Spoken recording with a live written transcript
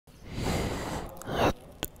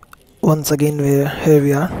Once again, here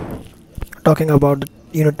we are talking about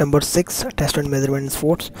unit number 6 test and measurement in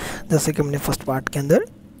sports. जैसे कि हमने first part के अंदर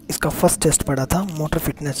इसका फर्स्ट टेस्ट पढ़ा था, मोटर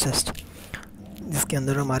फिटनेस टेस्ट, जिसके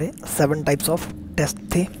अंदर हमारे 7 टाइप्स ऑफ टेस्ट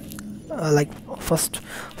थे। Like first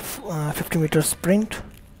 50 metre sprint,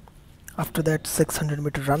 after that 600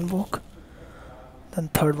 metre run walk,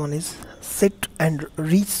 then third one is sit and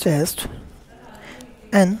reach test,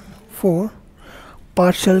 and 4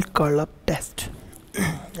 partial curl up test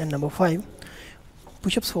and number 5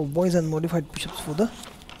 push-ups for boys and modified push-ups for the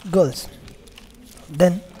girls.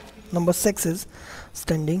 Then number 6 is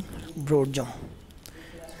standing broad jump,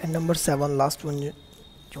 and number 7 last one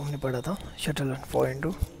जो हमने पढ़ा था shuttle run 4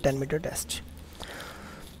 into 10 meter test.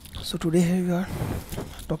 So today here we are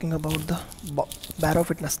talking about the barrow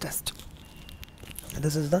fitness test.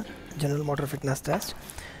 This is the general motor fitness test.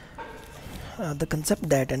 The concept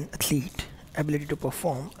that an athlete ability to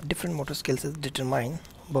perform different motor skills is determined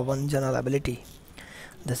by one general ability.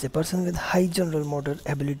 Thus, a person with high general motor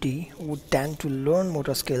ability would tend to learn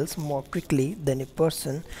motor skills more quickly than a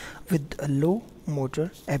person with a low motor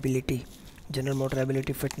ability. General motor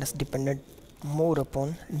ability fitness depended more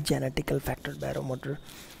upon genetical factor.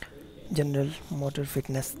 General motor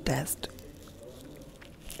fitness test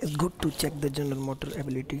is good to check the general motor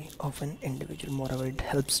ability of an individual. Moreover, it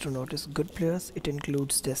helps to notice good players. It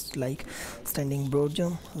includes tests like standing broad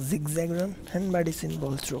jump, zigzag run, and medicine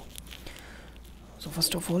ball throw. So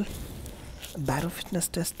first of all, barrow fitness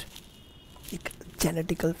test एक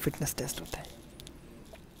genetical fitness test होता है।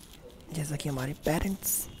 जैसा कि हमारे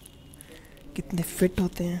parents कितने fit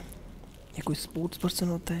होते हैं, या कोई स्पोर्ट्स पर्सन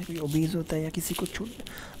होता है, कोई ओबीज होता है, या किसी को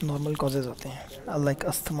नॉर्मल कॉजेज होते हैं like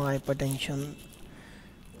asthma, hypertension,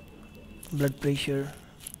 blood pressure,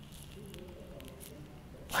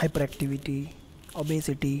 hyper activity,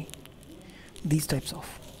 obesity, these types of.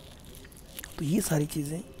 तो ये सारी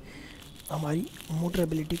चीज़ें हमारी मोटर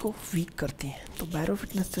एबिलिटी को वीक करती हैं। तो बैरो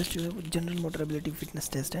फिटनेस टेस्ट जो है वो general motor ability fitness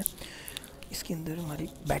test है। इसके अंदर हमारी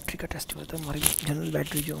बैटरी का टेस्ट होता है। हमारी जनरल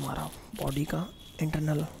बैटरी जो हमारा बॉडी का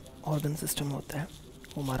इंटरनल ऑर्गन सिस्टम होता है,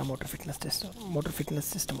 वो हमारा मोटर फिटनेस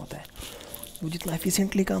सिस्टम होता है। वो जितना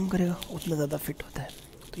एफिशिएंटली काम करेगा उतना ज़्यादा फिट होता है।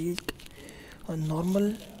 तो ये नॉर्मल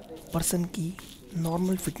पर्सन की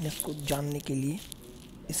नॉर्मल फिटनेस को जानने के लिए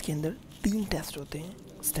इसके अंदर 3 टेस्ट होते हैं।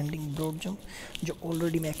 स्टैंडिंग ब्रॉड जंप, जो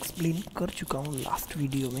ऑलरेडी मैं एक्सप्लेन कर चुका हूँ लास्ट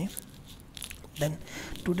वीडियो में। Then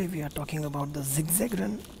today we are talking about the zigzag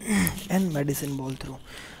run and medicine ball throw.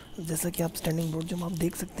 जैसा कि आप स्टैंडिंग ब्रॉड जंप आप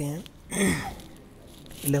देख सकते हैं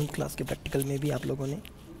 11th क्लास के प्रैक्टिकल में भी आप लोगों ने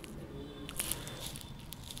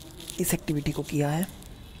इस एक्टिविटी को किया है,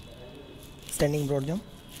 स्टैंडिंग ब्रॉड जंप।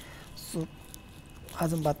 सो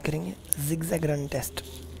आज हम बात करेंगे zigzag run test.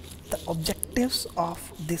 The objectives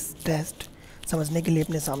of this test समझने के लिए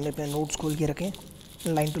अपने सामने अपने नोट्स खोल के रखें,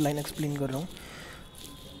 लाइन टू लाइन एक्सप्लेन कर रहा हूँ।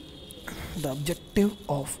 The objective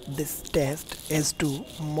of this test is to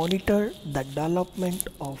monitor the development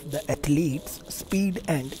of the athletes speed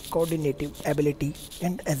and coordinative ability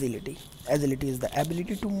and agility. Agility is the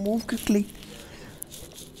ability to move quickly.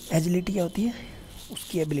 Agility क्या होती है?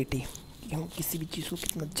 उसकी ability कि हम किसी भी चीज़ को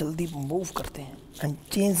कितना जल्दी मूव करते हैं एंड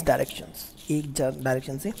चेंज डायरेक्शंस, एक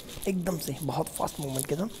डायरेक्शन से एकदम से बहुत फास्ट मूवमेंट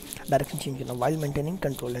के साथ डायरेक्शन चेंज करना, while maintaining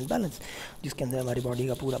control and balance, जिसके अंदर हमारी बॉडी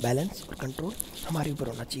का पूरा बैलेंस और कंट्रोल हमारे ऊपर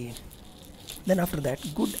होना चाहिए। Then after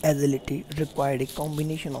that good agility required a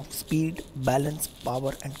combination of speed, balance,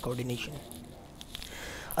 power and coordination.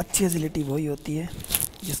 अच्छी एजिलिटी वही होती है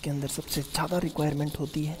जिसके अंदर सबसे ज़्यादा रिक्वायरमेंट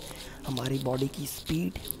होती है हमारी बॉडी की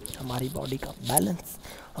स्पीड, हमारी बॉडी का बैलेंस,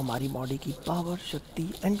 हमारी बॉडी की पावर, शक्ति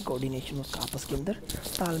एंड कोऑर्डिनेशन, उसका आपस के अंदर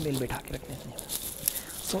तालमेल बैठा के रखने से।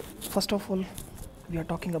 So first of all we are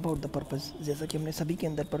talking about the purpose. जैसा कि हमने सभी के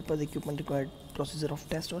अंदर purpose, equipment, required, procedure of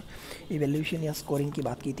test और इवैल्यूएशन या स्कोरिंग की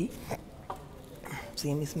बात की थी,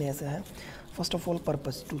 सेम इसमें ऐसा है। First of all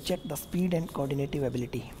purpose to check the speed and coordinative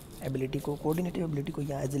ability. Ability को, कोऑर्डिनेटिव एबिलिटी को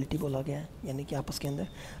या एजिलिटी बोला गया है, यानी कि आपस के अंदर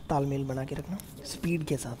तालमेल बना के रखना स्पीड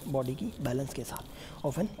के साथ, बॉडी की बैलेंस के साथ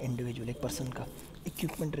ऑफ एन इंडिविजुअल, एक पर्सन का।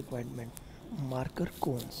 इक्विपमेंट रिक्वायरमेंट, मार्कर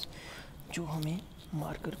कोन्स, जो हमें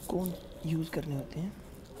मार्कर कोन यूज़ करने होते हैं।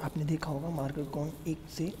 आपने देखा होगा मार्कर कोन एक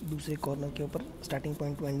से दूसरे कॉर्नर के ऊपर starting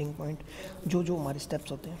point two ending point जो हमारे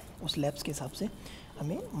स्टेप्स होते हैं उस लैप्स के हिसाब से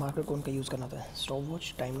हमें मार्कर कोन का यूज़ करना होता है। स्टॉप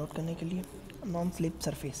वॉच, टाइम नोट करने के लिए। Non slip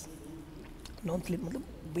surface, non slip मतलब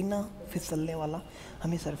बिना फिसलने वाला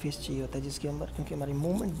हमें सरफेस चाहिए होता है जिसके अंदर, क्योंकि हमारी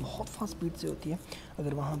मूवमेंट बहुत फास्ट स्पीड से होती है,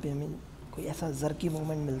 अगर वहाँ पे हमें कोई ऐसा जर्की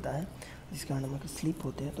मूवमेंट मिलता है जिसके कारण हमें स्लिप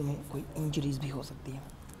होते हैं तो हमें कोई इंजरीज भी हो सकती है।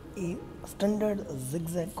 A standard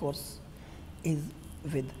zigzag course is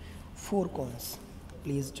with 4 cones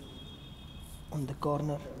placed on the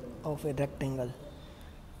corner of a rectangle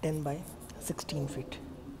 10 by 16 feet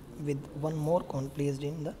with one more cone placed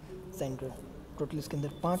in the center. Total इसके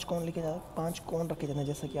अंदर 5 कॉन लेके जा 5 कॉन रखे जाते हैं,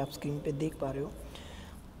 जैसा कि आप स्क्रीन पे देख पा रहे हो।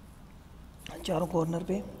 चारों कॉर्नर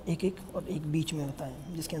पे एक एक और एक बीच में होता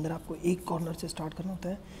है, जिसके अंदर आपको एक कॉर्नर से स्टार्ट करना होता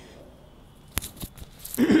है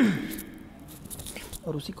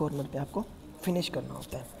और उसी कॉर्नर पे आपको फिनिश करना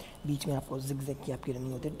होता है। बीच में आपको जिगजैग की आपकी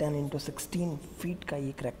रनिंग होती है। 10 × 16 फीट का ये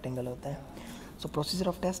एक रेक्टेंगल होता है। सो procedure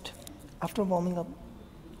of test after warming up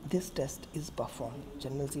this test is perform.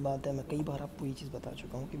 General सी बात है, मैं कई बार आपको ये चीज़ बता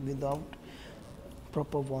चुका हूँ कि विदाउट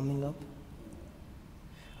प्रॉपर वार्मिंग अप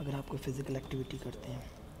अगर आप कोई फिज़िकल एक्टिविटी करते हैं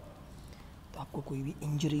तो आपको कोई भी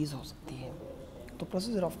इंजरीज हो सकती है। तो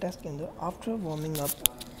प्रोसीजर ऑफ टेस्ट के अंदर after warming up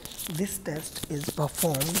this test is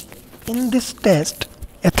performed. In this test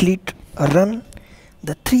athlete run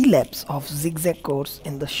the 3 laps of zigzag course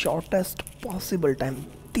in the shortest possible time।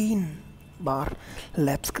 3 bar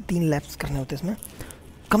lapse 3 lapse करने होते हैं इसमें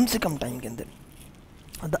कम से कम टाइम के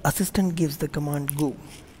अंदर। The assistant gives the command go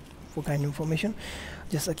for kind information.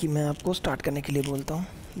 जैसा कि मैं आपको स्टार्ट करने के लिए बोलता हूँ,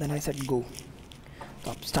 देन आई सेड गो,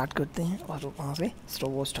 तो आप स्टार्ट करते हैं और वहाँ से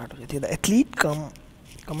वो स्टार्ट हो जाती है। The athlete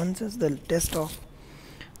commences the test of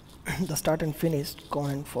the start and finish cone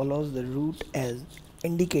and follows the route as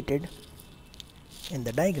indicated in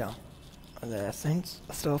the diagram. The ascents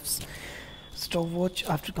stops stopwatch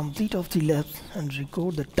after complete of 3 laps and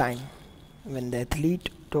record the time when the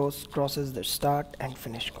athlete crosses the start and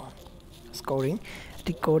finish cone. Scoring: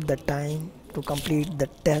 record the time to complete the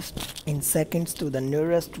test in seconds to the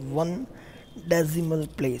nearest 1 decimal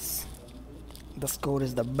place. The score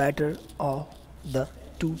is the better of the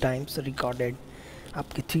 2 times recorded.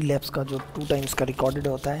 आपके 3 lapse का जो 2 times का recorded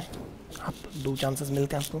होता है, आप 2 chances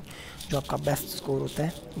मिलते हैं आपको, जो आपका बेस्ट स्कोर होता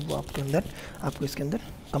है वो आपको इसके अंदर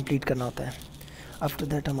कंप्लीट करना होता है। आफ्टर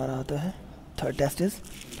दैट हमारा आता है third test is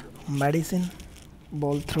medicine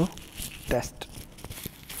ball throw test.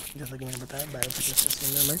 जैसा कि मैंने बताया बायोफिटनेस टेस्ट के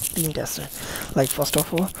अंदर हमारे 3 टेस्ट हैं। Like first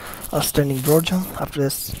of all standing broad jump, after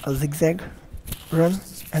this a zigzag run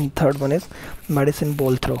and third one is medicine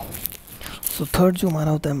ball throw. So third जो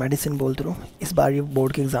हमारा होता है मेडिसिन बॉल थ्रो, इस बार ये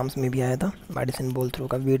बोर्ड के एग्ज़ाम्स में भी आया था। मेडिसिन बॉल थ्रो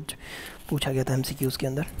का वेट पूछा गया था MCQs के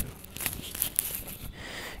अंदर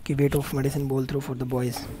कि weight of medicine ball throw for the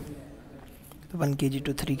boys 1 kg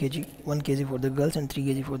to 3 kg, 1 kg for the girls and 3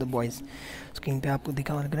 kg for the boys. Screen पे आपको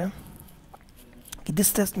दिखा रहा है कि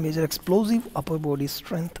this test major explosive upper body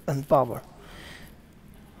strength and power.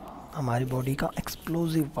 हमारी बॉडी का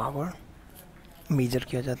explosive power major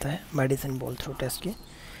किया जाता है मेडिसिन बॉल थ्रो टेस्ट के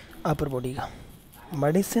अपर बॉडी का।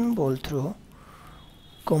 Medicine ball throw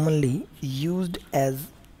commonly used as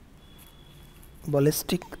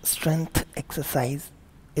ballistic strength exercise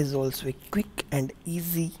is also a quick and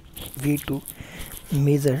easy way to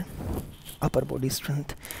measure upper body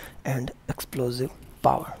strength and explosive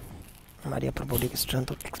power। हमारी upper body की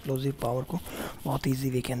strength और explosive power को बहुत easy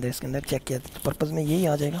way के अंदर इसके अंदर check किया जाता है। पर्पज़ में यही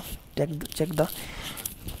आ जाएगा, check the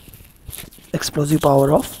explosive power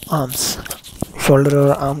of arms, shoulder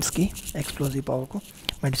और आर्म्स की एक्सप्लोजिव पावर को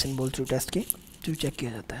मेडिसिन बॉल थ्रू टेस्ट के थ्रू चेक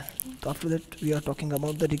किया जाता है। तो after that we are talking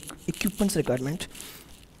about the equipments requirement.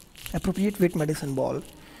 appropriate weight medicine ball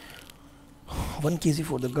 1 kg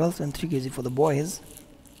for the girls and 3 kg for the boys.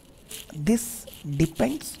 This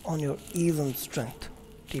depends on your age and strength.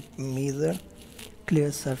 Tip measure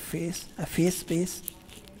clear surface, face space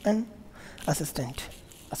and assistant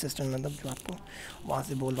मतलब जो आपको वहाँ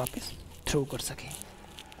से ball वापस throw कर सके।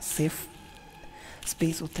 Safe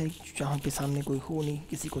space होता है जहाँ पे सामने कोई हो नहीं,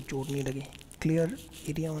 किसी को चोट नहीं लगे, क्लियर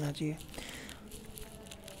एरिया होना चाहिए।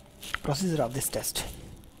 Procedure of this test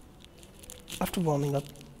after warming up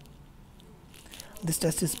this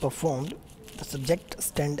test is performed. The subject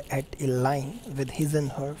stand at a line with his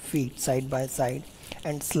and her feet side by side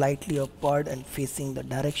and slightly upward and facing the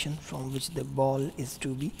direction from which the ball is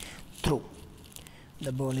to be thrown.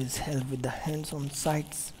 The ball is held with the hands on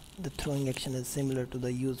sides. The throwing action is similar to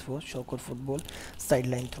the used for soccer football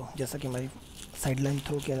sideline throw. जैसा कि हमारी sideline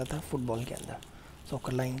throw किया जाता है football के अंदर,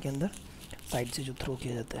 soccer line के अंदर साइड से जो थ्रो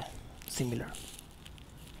किया जाता है, सिमिलर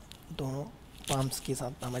दोनों पाम्स के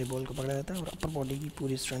साथ हमारी बॉल को पकड़ा जाता है और अपर बॉडी की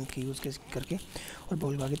पूरी स्ट्रेंथ की यूज़ करके और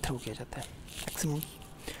बॉल को आगे थ्रो किया जाता है मैक्सिमम।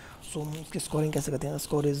 सो इसकी स्कोरिंग कैसे करते हैं?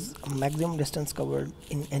 Score is maximum distance covered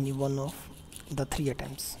in any one of the 3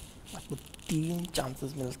 attempts. आपको 3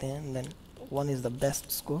 चांसेस मिलते हैं, then 1 is the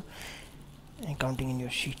best score counting in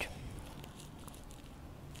your sheet.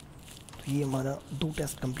 तो ये हमारा 2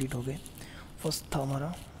 टेस्ट कंप्लीट हो गए। फर्स्ट था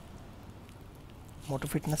हमारा मोटर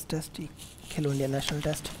फिटनेस टेस्ट, खेलो इंडिया नेशनल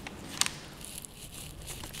टेस्ट।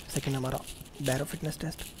 सेकेंड हमारा बैरो fitness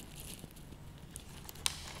test.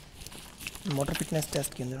 Motor fitness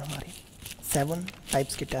test के अंदर हमारी 7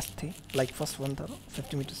 टाइप्स के टेस्ट थे. लाइक फर्स्ट वन था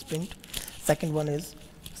 50 metre sprint, second one is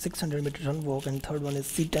 600 meter run walk, and third one is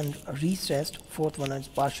sit and reach test, fourth one is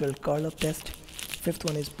partial curl up test, fifth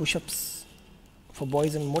one is push-ups for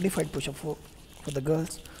boys and modified push-up for the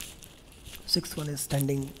girls, sixth one is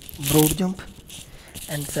standing broad jump,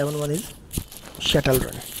 and seventh one is shuttle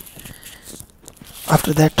run.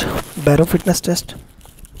 After that barrow fitness test,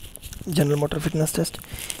 general motor fitness test.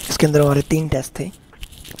 इसके अंदर हमारे 3 test थे.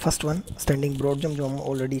 First one standing broad jump जो हम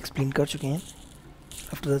already explain कर चुके हैं.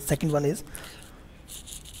 After the second one is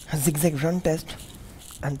zigzag run test,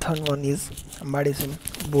 and third one is medicine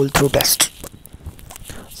ball throw test.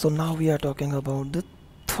 So now we are talking about the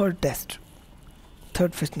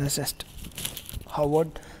third fitness test,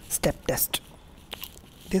 Howard step test.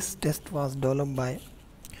 This test was developed by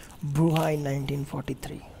Bruha in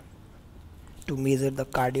 1943 to measure the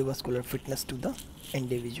cardiovascular fitness to the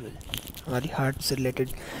individual. हमारी heart से related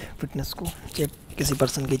fitness को check किसी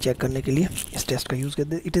person की check करने के लिए इस test का यूज़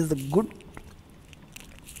करते हैं. It is the good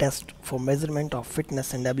test for measurement of fitness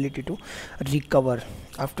and ability to recover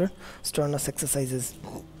after strenuous exercises.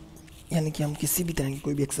 यानी कि हम किसी भी तरह की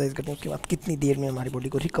कोई भी एक्सरसाइज करते हैं उसके बाद कितनी देर में हमारी बॉडी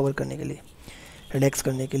को रिकवर करने के लिए, रिलैक्स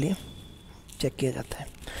करने के लिए चेक किया जाता है.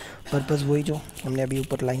 पर्पज़ वही जो हमने अभी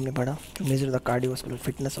ऊपर लाइन में पढ़ा, to measure the cardiovascular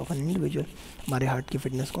fitness of an individual. हमारे हार्ट की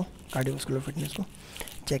फिटनेस को, कार्डियोवास्कुलर फिटनेस को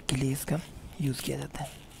चेक के लिए इसका यूज़ किया जाता है.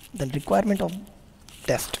 The requirement of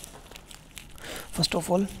test, first of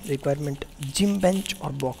all requirement gym bench or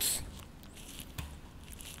box.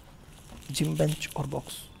 Gym bench or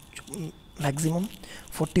box, maximum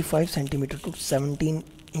 45 centimeter to 17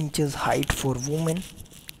 inches height for women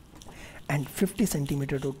and 50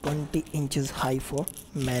 centimeter to 20 inches high for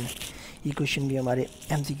men. ये question भी हमारे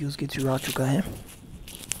MCQs के through आ चुका है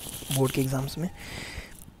board के exams में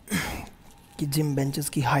कि gym benches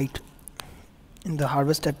की height in the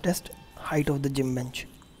Harvard step test, height of the gym bench.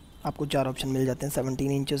 आपको 4 ऑप्शन मिल जाते हैं,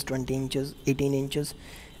 17 inches, 20 inches, 18 inches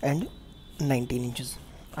and 19 inches.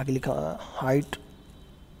 आगे लिखा height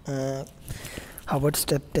Harvard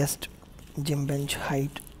step test gym bench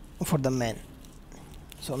height for the man.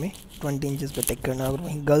 सो हमें 20 इंचज़ पे टेक करना. अगर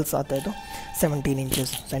वहीं गर्ल्स आता है तो 17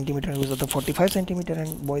 इंचज़, सेंटीमीटर हो जाता है 45 सेंटीमीटर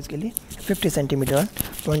एंड बॉयज़ के लिए 50 centimetre and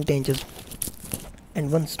 20 inches.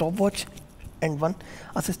 And 1 stop watch and 1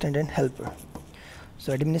 assistant and helper.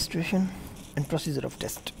 So administration and procedure of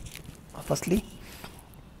test. Firstly,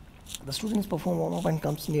 the students perform warm up and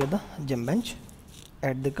comes near the gym bench.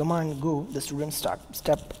 At the command go, the students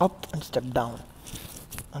step up and step down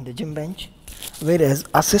on the gym bench, whereas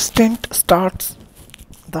assistant starts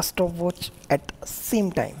the stopwatch at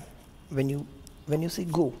same time. When you say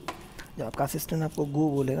go, जब आपका assistant आपको गो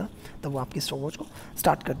बोलेगा तब वो आपकी stopwatch को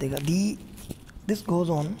start कर देगा. This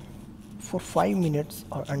goes on for 5 minutes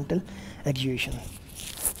or until exhaustion.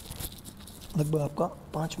 लगभग आपका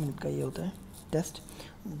 5 मिनट का ये होता है test.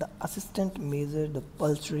 The assistant measure the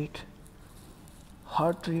pulse rate,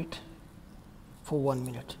 heart rate for 1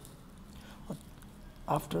 minute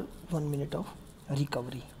after 1 minute of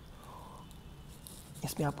recovery.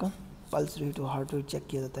 इसमें आपका पल्स रेट और हार्ट रेट चेक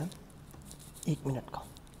किया जाता है 1 मिनट का,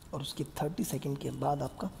 और उसके 30 सेकेंड के बाद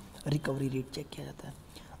आपका रिकवरी रेट चेक किया जाता है.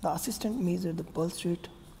 The assistant measure the pulse rate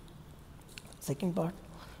second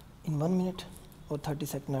part in 1 minute और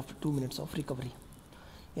 30 second after 2 minutes of recovery.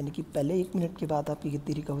 यानी कि पहले 1 मिनट के बाद आपकी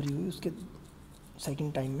कितनी रिकवरी हुई, उसके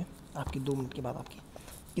सेकंड टाइम में आपकी 2 मिनट के बाद आपकी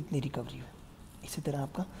कितनी रिकवरी हुई. इसी तरह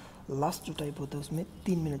आपका लास्ट जो टाइप होता है उसमें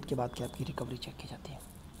 3 मिनट के बाद की आपकी रिकवरी चेक की जाती है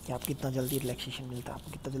कि आप कितना जल्दी रिलैक्सेशन मिलता है,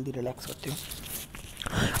 आपको कितना जल्दी रिलैक्स करते हो.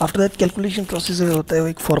 आफ्टर दैट कैलकुलेशन प्रोसीजर होता है, वो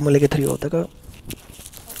एक फॉर्मूले के थ्रू होता है.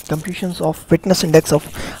 Computation of fitness index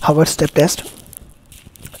of Harvard step test,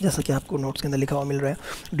 जैसा कि आपको नोट्स के अंदर लिखा हुआ मिल रहा है.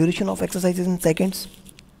 Duration of exercises in seconds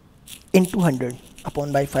into 100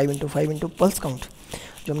 upon by 5 into 5 into pulse count.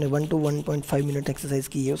 जो हमने 1 to 1.5 मिनट एक्सरसाइज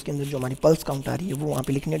की है उसके अंदर जो हमारी पल्स काउंट आ रही है वो वहाँ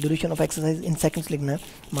पे लिखनी है. Duration of exercise in seconds लिखना है.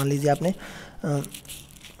 मान लीजिए आपने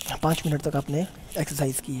 5 मिनट तक आपने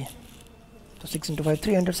एक्सरसाइज की है तो 6 into 5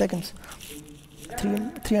 300 seconds.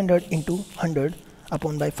 300 into 100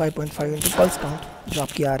 upon by 5.5 into pulse count जो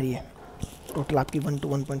आपकी आ रही है. टोटल आपकी 1 to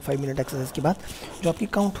 1.5 मिनट एक्सरसाइज के बाद जो आपकी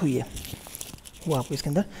काउंट हुई है वो आपको इसके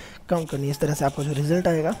अंदर काउंट करनी है. इस तरह से आपका जो रिजल्ट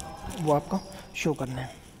आएगा वो आपको शो करना है.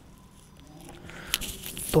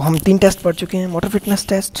 तो हम 3 टेस्ट पढ़ चुके हैं, मोटर फिटनेस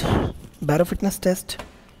टेस्ट, बैरो फिटनेस टेस्ट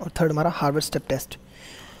और थर्ड हमारा Harvard step test.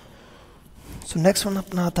 So next one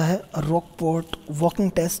अपना आता है Rockport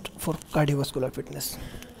walking test for cardiovascular fitness.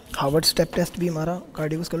 Harvard step test भी हमारा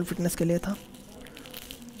कार्डियोवास्कुलर फिटनेस के लिए था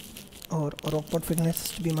और रॉकपोर्ट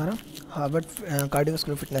फिटनेस भी हमारा हार्वर्ड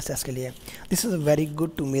कार्डियोवास्कुलर फिटनेस टेस्ट के लिए है. This is very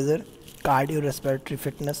good to major cardiorespiratory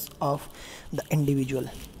fitness of the individual.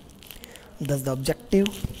 Thus the objective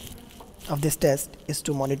of this test is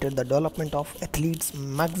to monitor the development of athletes'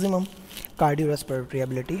 maximum cardiorespiratory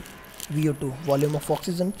ability, VO2, volume of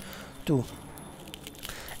oxygen, 2,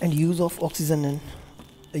 and use of oxygen and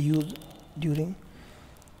use during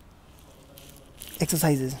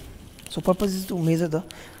exercises. So purpose is to measure the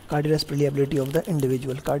cardiorespiratory ability of the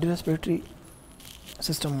individual. Cardiorespiratory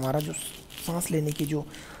system हमारा जो सांस लेने की जो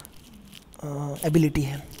ability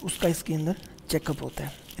है उसका इसके अंदर चेकअप होता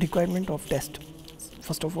है. Requirement of test,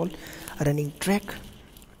 first of all running track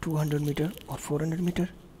 200 metre और 400 metre,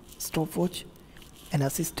 stop watch and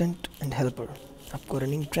assistant and helper. आपको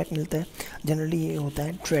रनिंग ट्रैक मिलता है, जनरली ये होता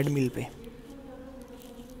है ट्रेडमिल पे,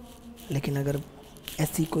 लेकिन अगर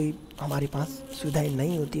ऐसी कोई हमारे पास सुविधाएं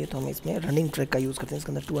नहीं होती है तो हम इसमें रनिंग ट्रैक का यूज़ करते हैं.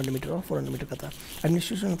 इसके अंदर 200 मीटर और 400 मीटर का था.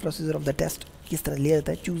 Administration procedure of the test किस तरह लिया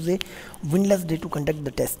जाता है. Choose a windless day to conduct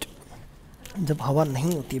the test. जब हवा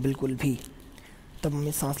नहीं होती है बिल्कुल भी तब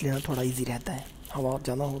हमें सांस लेना थोड़ा ईजी रहता है. हवा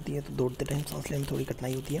ज़्यादा होती है तो दौड़ते टाइम सांस लेने में थोड़ी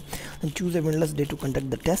कठिनाई होती है. Choose A windless day to conduct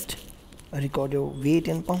the test. Record your weight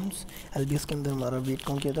in pounds. LBS के अंदर हमारा वेट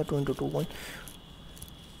काउंट किया था 2 × 2.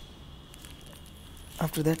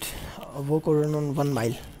 After that, walk or run on 1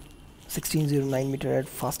 mile, 1609 meter as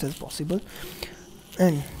fast as possible,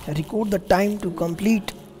 and record the time to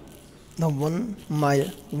complete the 1 mile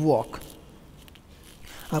walk.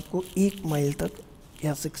 आपको 1 mile तक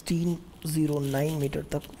या 1609 metre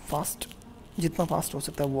तक fast, जितना फास्ट हो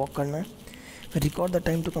सकता है वॉक करना है. फिर record the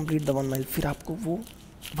time to complete the 1 mile. फिर आपको वो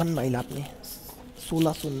 1 माइल आपने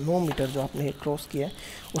 1609 मीटर जो आपने क्रॉस किया है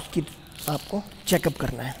उसकी आपको चेकअप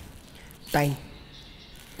करना है time.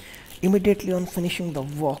 Immediately on finishing the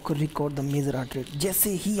walk, record the major heart rate.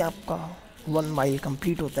 जैसे ही आपका 1 माइल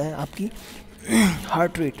कंप्लीट होता है आपकी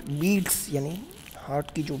हार्ट रेट बीट्स, यानी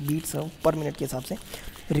हार्ट की जो बीट्स है पर मिनट के हिसाब से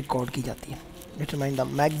रिकॉर्ड की जाती है. Determine the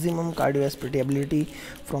maximum cardiorespiratory ability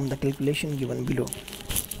from the calculation given below.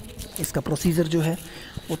 इसका प्रोसीजर जो है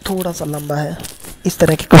वो थोड़ा सा लंबा है. इस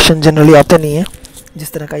तरह के क्वेश्चन जनरली आते नहीं है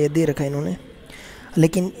जिस तरह का ये दे रखा है इन्होंने,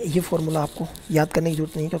 लेकिन ये फार्मूला आपको याद करने की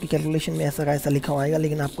ज़रूरत नहीं है क्योंकि कैलकुलेशन में ऐसा का ऐसा लिखा हुआ आएगा.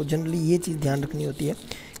 लेकिन आपको जनरली ये चीज़ ध्यान रखनी होती है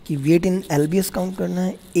कि वेट इन LBS काउंट करना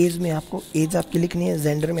है. एज में आपको एज आपकी लिखनी है.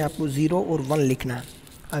 जेंडर में आपको 0 और 1 लिखना है.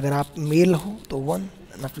 अगर आप मेल हो तो 1,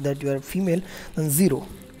 after that you are female then 0.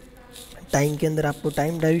 Time के अंदर आपको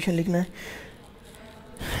टाइम डायरेक्शन लिखना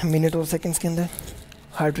है मिनट और सेकेंड्स के अंदर.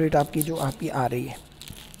 हार्ट रेट आपकी जो आपकी आ रही है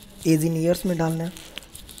एज इन ईयर्स में डालना है.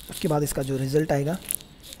 उसके बाद इसका जो रिज़ल्ट आएगा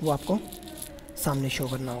वो आपको सामने शो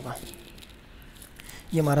करना होगा.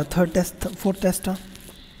 ये हमारा फोर्थ टेस्ट था,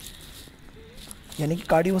 यानी कि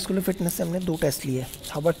कार्डियोवास्कुलर फिटनेस से हमने 2 टेस्ट लिए.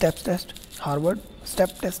 Harvard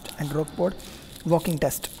step test and Rockford walking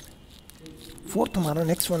test. Fourth हमारा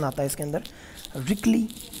नेक्स्ट वन आता है इसके अंदर रिकली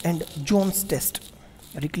and Jones test.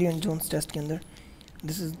 रिकली and Jones test के अंदर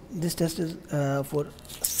this test is for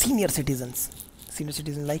senior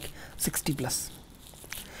citizen like 60+.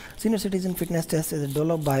 Senior citizen fitness test is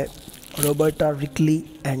developed by Roberta Rickley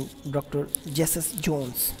and Dr. Jesse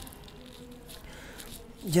Jones.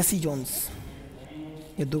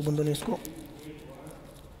 ये 2 बंदों ने इसको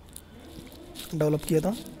डेवलप किया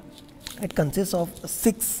था. It consists of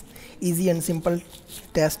 6 easy and simple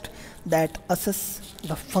tests that assess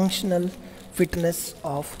the functional fitness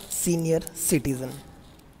of senior citizen.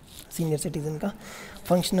 Senior citizen का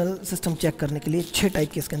functional system check करने के लिए 6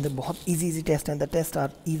 टाइप के इसके अंदर बहुत इजी टेस्ट हैं. The test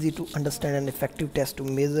are easy to understand and effective test to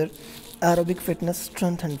major aerobic fitness,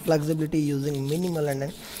 strength and flexibility using minimal and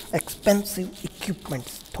expensive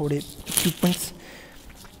equipments. थोड़े इक्विपमेंट्स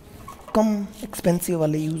कम एक्सपेंसिव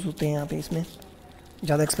वाले यूज़ होते हैं यहाँ पे. इसमें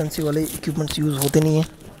ज़्यादा एक्सपेंसिव वाले इक्विपमेंट्स यूज़ होते नहीं हैं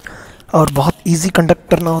और बहुत ईजी कंडक्ट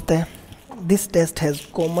करना होता है. This test has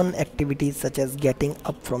common activities such as getting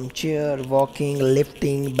up from chair, walking,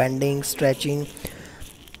 lifting, bending, stretching.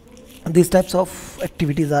 These types of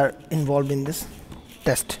activities are involved in this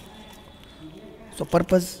test. So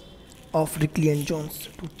purpose of Rickley and Jones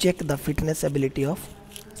to check the fitness ability of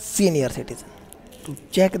senior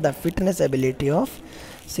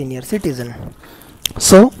citizen.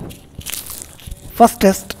 So first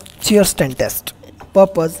test, chair stand test.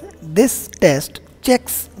 Purpose, this test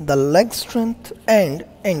checks the leg strength and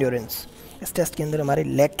endurance. इस test के अंदर हमारे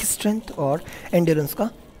leg की strength और endurance का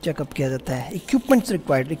checkup किया जाता है. Equipments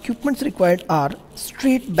required are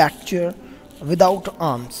straight back chair without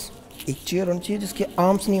arms. एक चेयर होनी चाहिए जिसके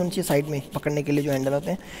आर्म्स नहीं होनी चाहिए, साइड में पकड़ने के लिए जो हैंडल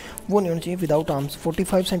होते हैं वो नहीं होनी चाहिए. विदाउट आर्म्स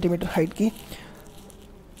 45 सेंटीमीटर हाइट की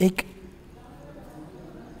एक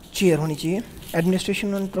चेयर होनी चाहिए.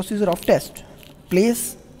 Administration and procedure of test,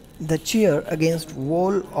 place the chair against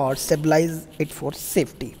wall और स्टेबलाइज इट फॉर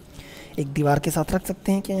सेफ्टी. एक दीवार के साथ रख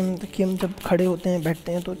सकते हैं कि हम जब खड़े होते हैं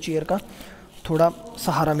बैठते हैं तो चेयर का थोड़ा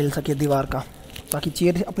सहारा मिल सके दीवार का, ताकि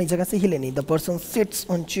चेयर अपनी जगह से हिले नहीं। The person sits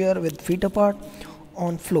on chair with feet apart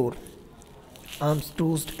on floor, arms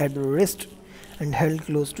closed at the wrist and held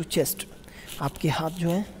close to chest. आपके हाथ जो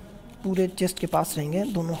है पूरे चेस्ट के पास रहेंगे,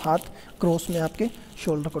 दोनों हाथ क्रॉस में आपके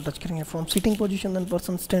शोल्डर को टच करेंगे। From sitting position then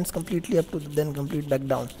person stands completely up to then complete back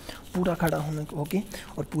down, पूरा खड़ा होने होके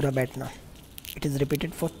और पूरा बैठना। It is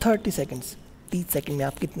repeated for 30 seconds. 30 second में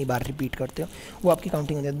आप कितनी बार रिपीट करते हो वो आपकी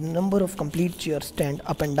काउंटिंग हो जाती है। Number of complete chair stand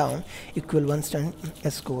up and down equal 1 stand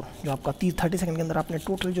score. जो आपका 30 सेकंड के अंदर आपने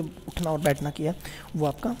टोटल जो उठना और बैठना किया वो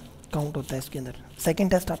आपका काउंट होता है इसके अंदर।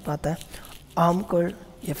 सेकेंड टेस्ट आपका आता है आर्म कर्ल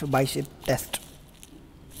या फिर bicep test.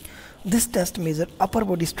 This test major upper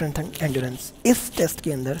body strength and endurance. इस टेस्ट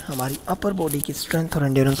के अंदर हमारी अपर बॉडी की स्ट्रेंथ और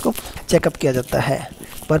एंड्योरेंस को चेकअप किया जाता है।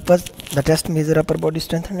 Purpose the test major upper body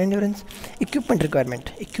strength and endurance. Equipment requirement.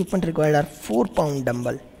 Equipment required are 4 pound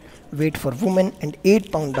dumbbell wait for women and 8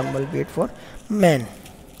 pound dumbbell wait for man.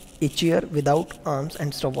 A chair without arms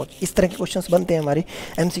and stop watch. इस तरह के questions बनते हैं हमारे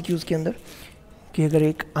MCQs के अंदर कि अगर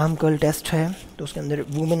एक आर्म कर्ल टेस्ट है तो उसके अंदर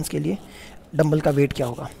वुमेन्स के लिए डंबल का वेट क्या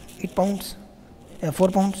होगा, 8 pounds या 4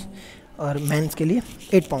 pounds, और मेंस के लिए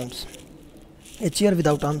 8 pounds। A chair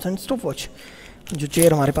without arms and stop watch. जो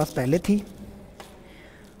चेयर हमारे पास पहले थी,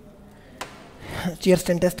 चेयर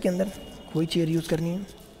स्टैंड टेस्ट के अंदर कोई चेयर यूज़ करनी है,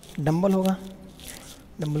 डंबल होगा,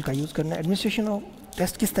 डंबल का यूज़ करना है। एडमिनिस्ट्रेशन ऑफ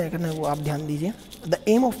टेस्ट किस तरह करना है वो आप ध्यान दीजिए। The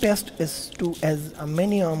M of test is to as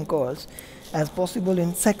many arm curls as possible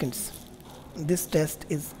in seconds. This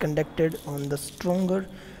test is conducted on the stronger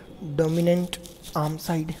dominant arm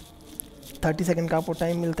side. 30 second का आपको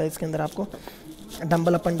टाइम मिलता है। इसके अंदर आपको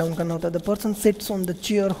डंबल अप एंड डाउन करना होता है। The person sits on the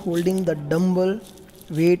chair holding the dumbbell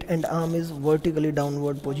wait and arm is vertically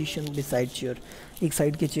downward position beside chair. एक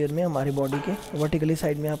साइड के चेयर में हमारी बॉडी के वर्टिकली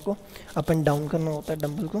साइड में आपको अप एंड डाउन करना होता है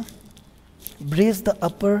डंबल को। Brace the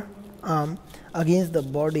upper arm against the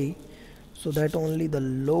body so that only the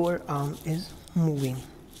lower arm is moving.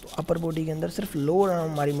 तो अपर बॉडी के अंदर सिर्फ लोअर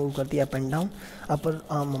आर्म हमारी मूव करती है up and down, upper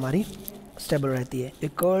arm हमारी स्टेबल रहती है। ए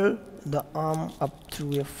curl the arm up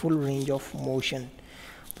through a full range of motion.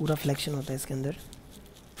 पूरा फ्लेक्शन होता है इसके अंदर।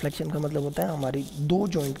 फ्लेक्शन का मतलब होता है हमारी दो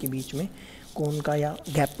जॉइंट के बीच में कोन का या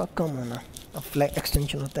गैप का कम होना। अब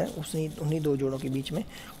एक्सटेंशन होता है उन्हीं दो जोड़ों के बीच में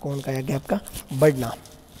कोन का या गैप का बढ़ना।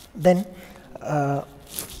 देन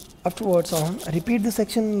आफ्टरवर्ड्स हम repeat this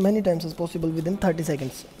section many times as possible with in 30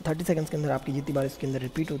 seconds. 30 seconds के अंदर आपकी जितनी बार इसके अंदर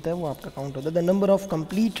रिपीट होता है वो आपका काउंट होता है। The number of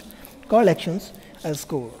complete curl actions as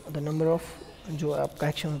score. The number of जो आपका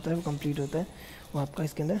एक्शन होता है वो कंप्लीट होता है वो आपका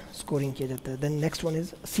इसके अंदर स्कोरिंग किया जाता है। Then next one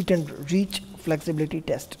is sit and reach flexibility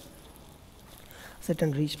test. Sit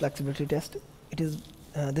and reach flexibility test. It is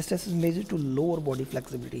this test is major to lower body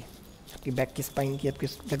flexibility. आपकी बैक की स्पाइन की आपकी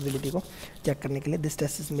फ्लेक्सिबिलिटी को चेक करने के लिए this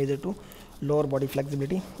test is major to lower body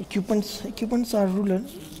flexibility. Equipments are ruler,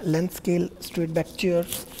 length scale, straight back chair.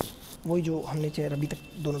 वही जो हमने चेयर अभी तक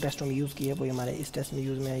दोनों टेस्टों में यूज़ की है वही हमारे इस टेस्ट में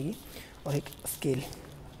यूज़ में आएगी, और एक scale.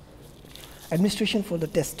 Administration for the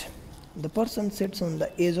test. The person sits on the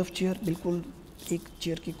age of chair. बिल्कुल एक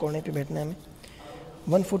चेयर के कोने पे बैठना है हमें।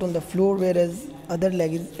 1 foot on the floor where as other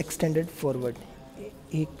leg is extended forward.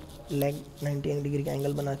 एक लेग 90 डिग्री का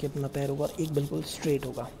एंगल बना के अपना पैर होगा और एक बिल्कुल स्ट्रेट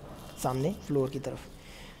होगा सामने फ्लोर की तरफ।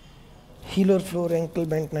 हील और floor ankle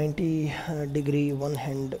bent 90 degree, one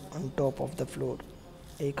hand on top of the floor.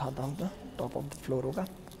 एक हाथ आपका टॉप ऑफ द फ्लोर होगा।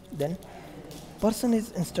 Then person is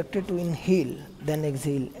instructed to inhale then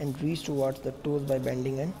exhale and reach towards the toes by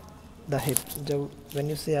bending and the hip. जब when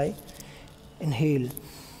you say I inhale,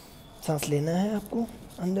 सांस लेना है आपको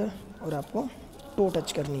अंदर और आपको टो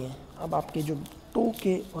टच करनी है। अब आपके जो टो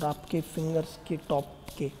के और आपके फिंगर्स के टॉप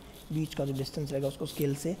के बीच का जो डिस्टेंस रहेगा उसको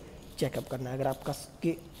स्केल से चेकअप करना है। अगर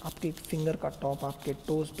आपके फिंगर का टॉप आपके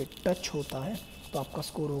टोज पे टच होता है तो आपका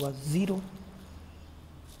स्कोर होगा 0।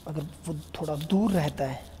 अगर वो थोड़ा दूर रहता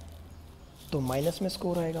है तो माइनस में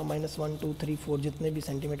स्कोर आएगा, -1 2 3 4 जितने भी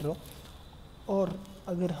सेंटीमीटर हो। और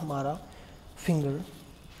अगर हमारा फिंगर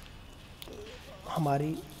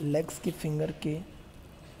हमारी लेग्स के फिंगर के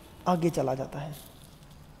आगे चला जाता है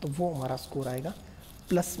तो वो हमारा स्कोर आएगा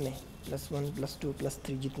प्लस में, +1 +2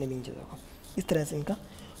 +3 जितने भी इंचेस होगा। इस तरह से इनका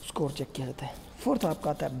स्कोर चेक किया जाता है। फोर्थ आपका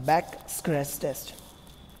आता है back scratch test.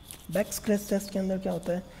 Back scratch test के अंदर क्या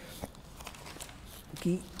होता है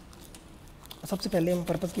कि सबसे पहले हम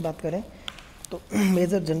पर्पज़ की बात करें तो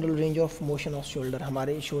major general range of motion off shoulder.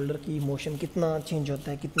 हमारे शोल्डर की मोशन कितना चेंज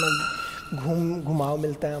होता है, कितना घुमाव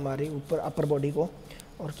मिलता है हमारे ऊपर अपर बॉडी को,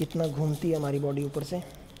 और कितना घूमती है हमारी बॉडी ऊपर से,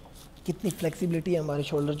 कितनी फ्लेक्सिबिलिटी है हमारे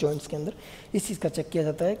शोल्डर जॉइंट्स के अंदर, इस चीज़ का चेक किया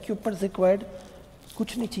जाता है। कि ऊपर रिक्वायर्ड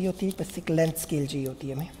कुछ नहीं चाहिए होती है, बस एक लेंथ स्केल चाहिए होती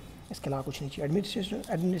है हमें, इसके अलावा कुछ नहीं चाहिए।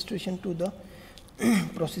 Administration to the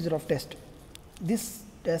procedure of test. This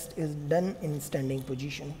test is done in standing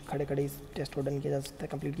position, खड़े खड़े इस टेस्ट को डन किया जा सकता है,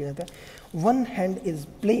 कंप्लीट किया जाता है। One hand is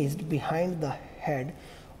placed behind the head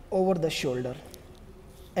over the shoulder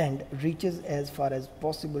and reaches as far as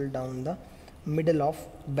possible down the middle of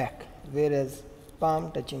back, whereas palm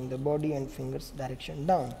touching the body and fingers direction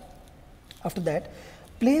down. After that,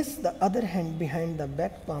 place the other hand behind the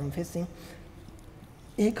back, palm facing.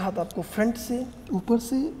 एक हाथ आपको front से ऊपर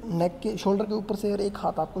से नेक के shoulder के ऊपर से और एक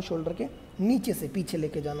हाथ आपको शोल्डर के नीचे से पीछे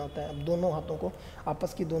लेके जाना होता है। अब दोनों हाथों को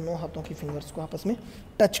आपस की दोनों हाथों की फिंगर्स को आपस में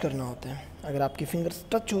टच करना होता है। अगर आपकी फिंगर्स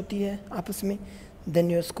टच होती है आपस में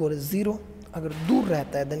देन योर स्कोर इज़ 0, अगर दूर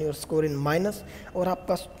रहता है then your score in minus, और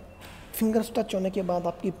आपका फिंगर्स टच होने के बाद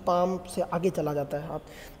आपकी पाम से आगे चला जाता है हाथ,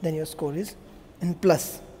 then your score is in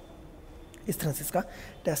plus. इस तरह से इसका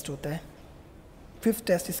टेस्ट होता है। 5th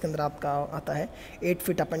टेस्ट इसके अंदर आपका आता है 8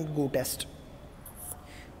 feet up and go test.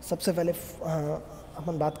 सबसे पहले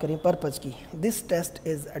अपन बात करें पर्पज़ की। This test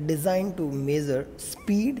is design to major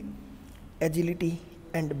speed, agility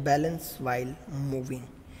and balance while moving.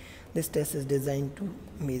 This test is designed to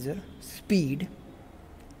measure speed,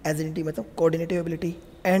 agility मतलब coordinative ability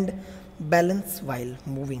and balance while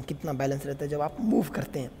moving, कितना balance रहता है जब आप मूव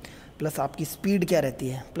करते हैं, प्लस आपकी स्पीड क्या रहती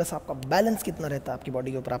है, प्लस आपका बैलेंस कितना रहता है आपकी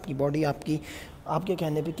बॉडी के ऊपर, आपकी बॉडी आपके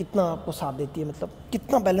कहने पे कितना आपको साथ देती है, मतलब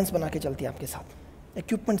कितना बैलेंस बना के चलती है आपके साथ।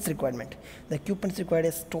 Equipments requirement, the equipments required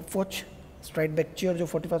है stop watch, straight back chair जो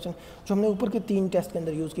 45% जो हमने ऊपर के 3 टेस्ट के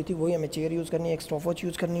अंदर यूज़ की थी वही हमें चेयर यूज़ करनी है, एक स्टॉप वॉच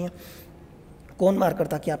यूज़ करनी है, कौन मार्कर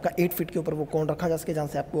ताकि आपका 8 फीट के ऊपर वो कौन रखा जा सके जहाँ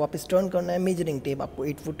से आपको वापस टर्न करना है, मेजरिंग टेप, आपको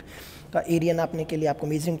 8 फुट का एरिया नापने के लिए आपको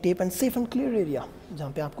measuring tape and safe and clear area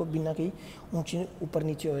जहाँ पे आपको बिना कहीं ऊंचे ऊपर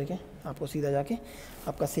नीचे हो के आपको सीधा जाके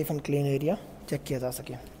आपका safe and clean area check किया जा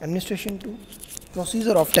सके। Administration to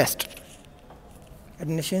procedure of test,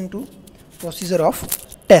 administration to procedure of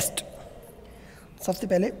test. सबसे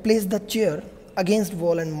पहले place the chair against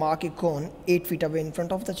wall and mark A cone 8 feet away in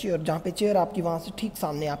front of the chair, जहाँ पे chair आपकी वहाँ से ठीक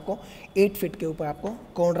सामने आपको 8 फीट के ऊपर आपको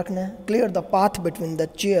कॉन रखना है। Clear the path between the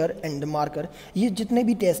chair and the marker. ये जितने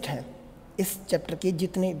भी टेस्ट हैं इस चैप्टर के,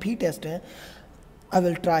 जितने भी टेस्ट हैं, आई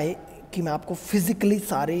विल ट्राई कि मैं आपको फिजिकली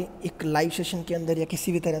सारे एक लाइव सेशन के अंदर या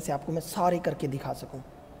किसी भी तरह से आपको मैं सारे करके दिखा सकूँ।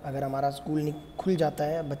 अगर हमारा स्कूल खुल जाता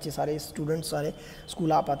है, बच्चे सारे स्टूडेंट्स सारे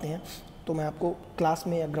स्कूल आ पाते हैं, तो मैं आपको क्लास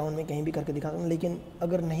में या ग्राउंड में कहीं भी करके दिखाता हूँ। लेकिन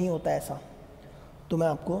अगर नहीं होता ऐसा तो मैं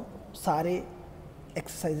आपको सारे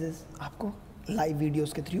एक्सरसाइजेस आपको लाइव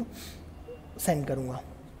वीडियोस के थ्रू सेंड करूँगा,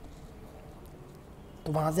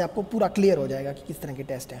 तो वहाँ से आपको पूरा क्लियर हो जाएगा कि किस तरह के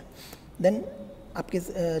टेस्ट हैं। देन आपके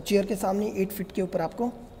चेयर के सामने 8 फीट के ऊपर आपको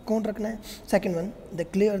कौन रखना है। Second one, the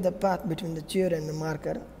clear the path between the chair and the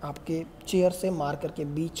marker. आपके चेयर से मार्कर के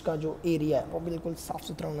बीच का जो एरिया है वो बिल्कुल साफ़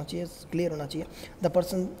सुथरा होना चाहिए, क्लियर होना चाहिए। The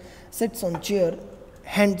person sits on chair,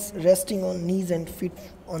 hands resting on knees and feet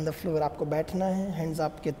on the floor. आपको बैठना है, हैंड्स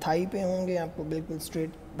आपके थाई पे होंगे, आपको बिल्कुल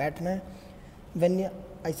स्ट्रेट बैठना है। When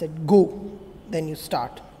I said go then you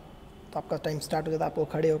start, तो आपका टाइम स्टार्ट हो जाता है। आपको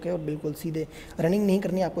खड़े होकर और बिल्कुल सीधे रनिंग नहीं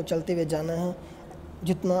करनी, आपको चलते हुए जाना है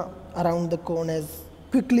जितना around the cone as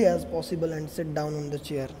quickly as possible and sit down on the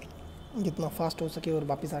chair, जितना फास्ट हो सके और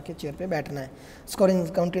वापस आके चेयर पे बैठना है। Scoring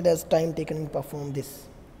is counted as time taken in perform this.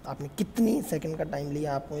 आपने कितनी सेकंड का टाइम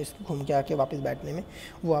लिया आपको इस घूम के आके वापस बैठने में,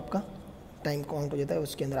 वो आपका टाइम काउंट हो जाता है।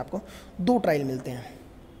 उसके अंदर आपको 2 ट्रायल मिलते हैं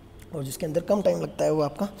और जिसके अंदर कम टाइम लगता है वो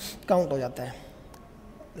आपका काउंट हो जाता है।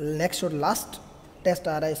 नेक्स्ट और लास्ट टेस्ट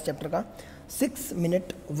आ रहा है इस चैप्टर का 6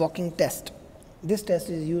 minute walking test. This test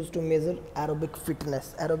is use to major aerobic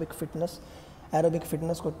fitness. Aerobic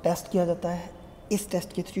fitness को टेस्ट किया जाता है इस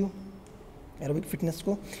टेस्ट के थ्रू। एरोबिक फिटनेस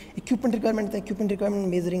को इक्विपमेंट रिक्वायरमेंट है, equipment requirement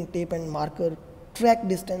measuring tape and marker, track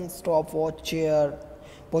distance, stop watch, chair,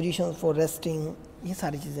 position for resting, ये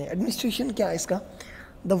सारी चीज़ें। एडमिनिस्ट्रेशन क्या है इसका,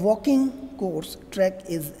 the walking course track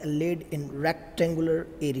is lead in rectangular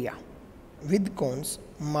area with cons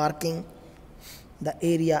marking the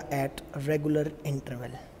area at regular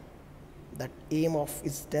interval. The M of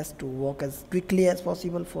इस test to walk as quickly as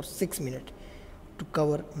possible for 6 minute to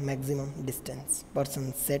cover maximum distance.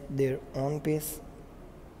 Persons set their own pace.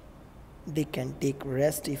 They can take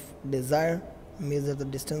rest if desired. Measure the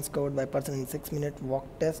distance covered by person in 6 minute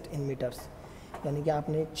walk test in meters. यानी कि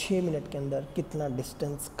आपने 6 minute के अंदर कितना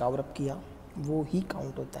distance cover up किया वो ही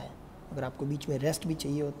count होता है। अगर आपको बीच में रेस्ट भी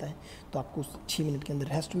चाहिए होता है तो आपको 6 मिनट के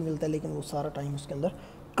अंदर रेस्ट भी मिलता है, लेकिन वो सारा टाइम उसके अंदर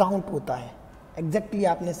काउंट होता है। एग्जैक्टली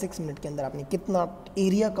आपने 6 मिनट के अंदर आपने कितना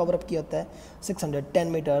एरिया कवर अप किया होता है, 610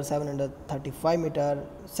 मीटर, 735 मीटर,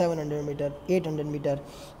 700 मीटर, 800 मीटर,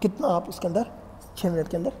 कितना आप उसके अंदर 6 मिनट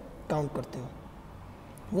के अंदर काउंट करते हो,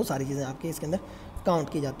 वो सारी चीज़ें आपके इसके अंदर काउंट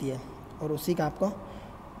की जाती है और उसी का आपको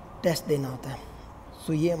टेस्ट देना होता है।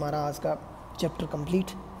 सो ये हमारा आज का chapter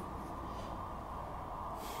complete.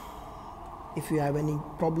 If you have any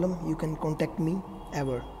problem you can contact me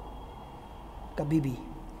ever, कभी भी.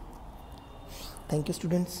 Thank you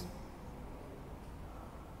students.